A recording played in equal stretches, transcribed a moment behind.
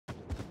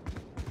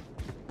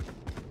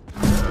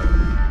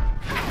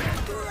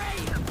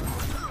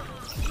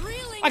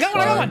I got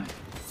one, I got one!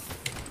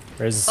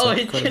 Where's oh,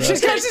 she's coming,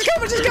 she's coming,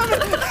 she's coming!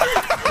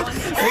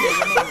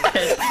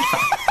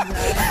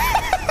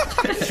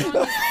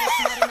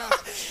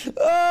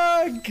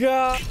 Oh,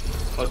 God.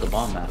 Fuck the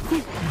bomb, man.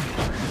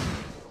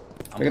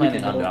 I'm playing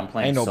it under, I'm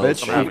playing ain't no so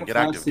bitch. safe. Get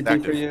active, get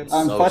active.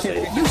 I'm So fucking.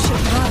 safe. You should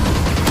run.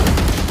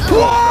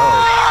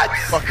 What?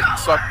 Fucking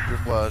suck your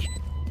flash.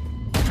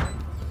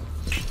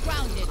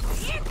 Grounded.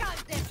 Here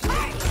comes the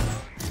fire.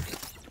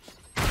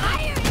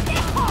 Fire in the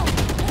hole.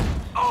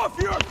 Off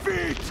your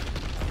feet!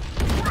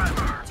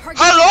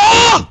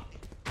 Hello!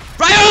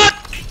 Riot!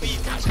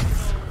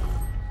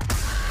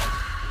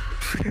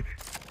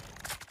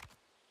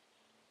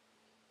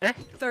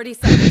 30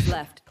 seconds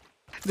left.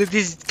 Dude,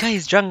 this guy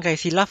is drunk,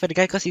 guys. He laughed at the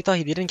guy because he thought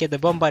he didn't get the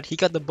bomb, but he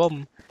got the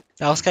bomb.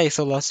 Our guy is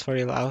so lost for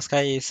real. Our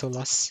guy is so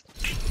lost.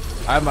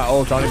 I have my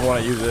ult. I don't even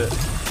want to use it.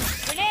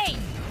 Grenade.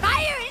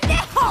 Fire in the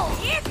hole.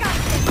 Here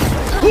comes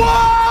the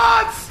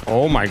What?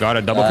 Oh my god,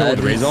 a double kill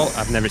with Razor?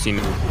 I've never seen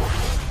it.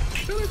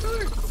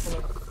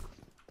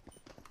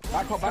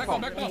 Back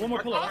up. One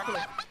more pillar.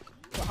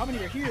 How many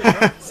are here, bro? Where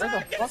the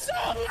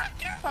fuck?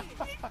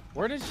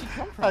 Where did she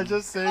come from? I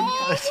just saved.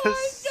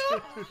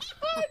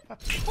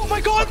 Oh my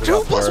God,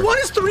 2 plus 1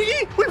 is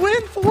 3! We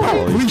win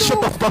 4! Please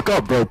shut the fuck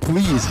up, bro.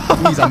 Please,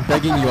 I'm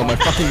begging you on my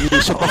fucking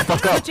knees. Shut the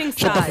fuck up.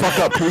 Shut the fuck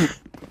up, please.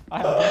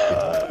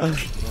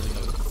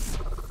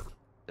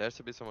 There has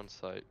to be someone's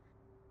site.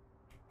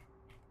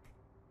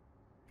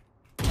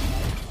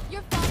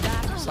 Your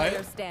last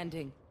player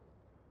standing.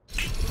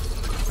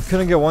 I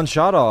couldn't get one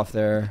shot off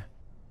there.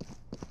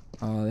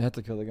 Oh, they had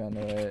to kill the guy on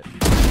the right.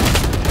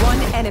 One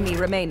enemy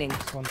remaining.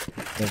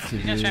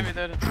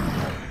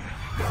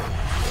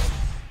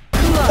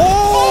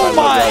 Oh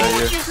my!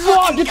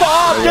 Fuck! Get the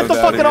op! Get the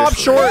fucking op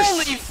short!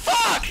 Holy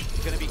fuck!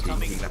 Gonna be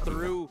coming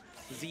through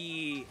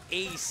the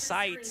A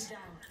site.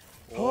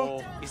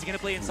 Oh, is he gonna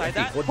play inside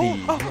that? We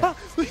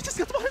just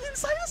got the one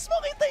inside the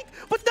smoking thing!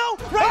 But no!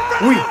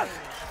 Right!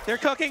 They're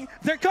cooking!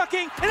 They're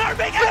cooking! And our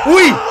big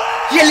Uy!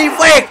 Yelly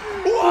fake!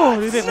 Oh,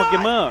 they didn't look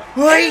him up.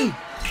 Uy!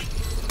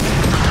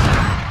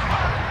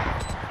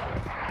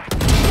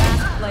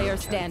 Last player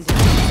standing. One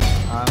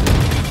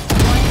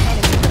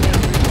enemy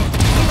remaining.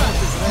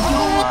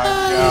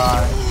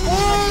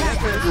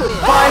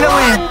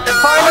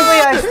 Finally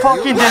I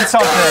fucking did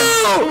something!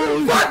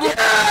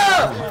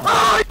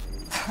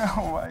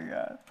 Oh my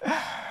god.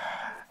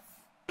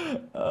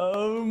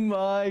 Oh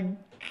my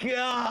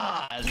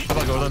god.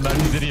 Bak oradan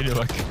mermileri geliyor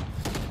bak.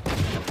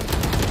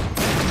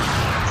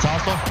 Sağ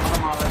sol.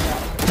 Tamam.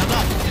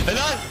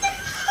 Helal.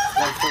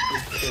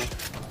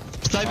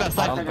 Sniper.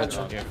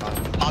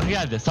 Arka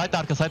geldi. Side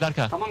arka.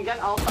 Tamam gel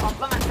atla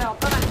bence.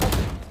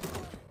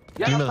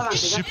 Gel Bilmem. atla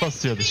Şıp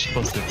basıyordu.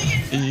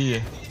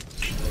 İyi.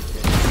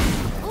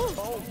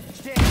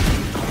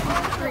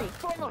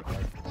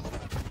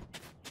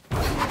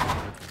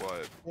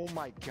 What? Oh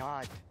my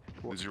god.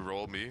 Did you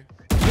roll me?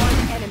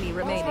 One enemy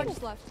remaining.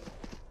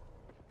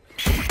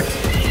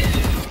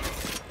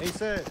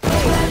 Ace.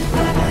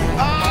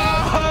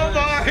 Oh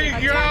my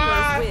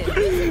god!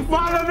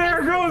 Mama,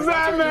 there goes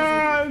that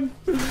man!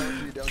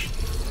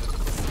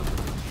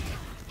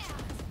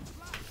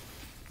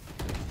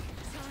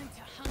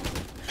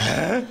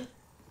 Hä?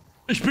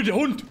 Ich bin der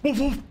Hund. Wuff,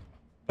 wuff.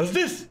 Was ist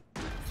das?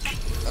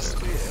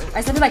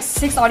 I sent him like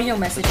 6 audio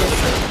messages.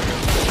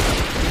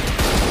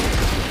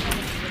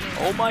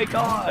 Oh my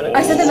god.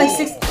 I sent him like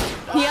 6.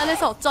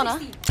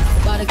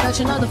 About to catch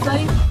another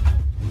fight.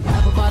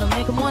 Apple bottom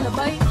make him wanna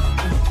bite. I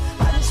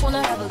just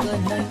wanna have a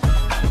good night.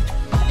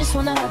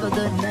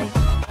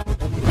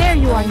 There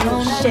you are, you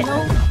own shit.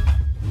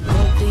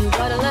 You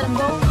gotta let him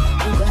go.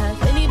 You can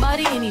have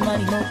anybody, any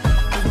money, no.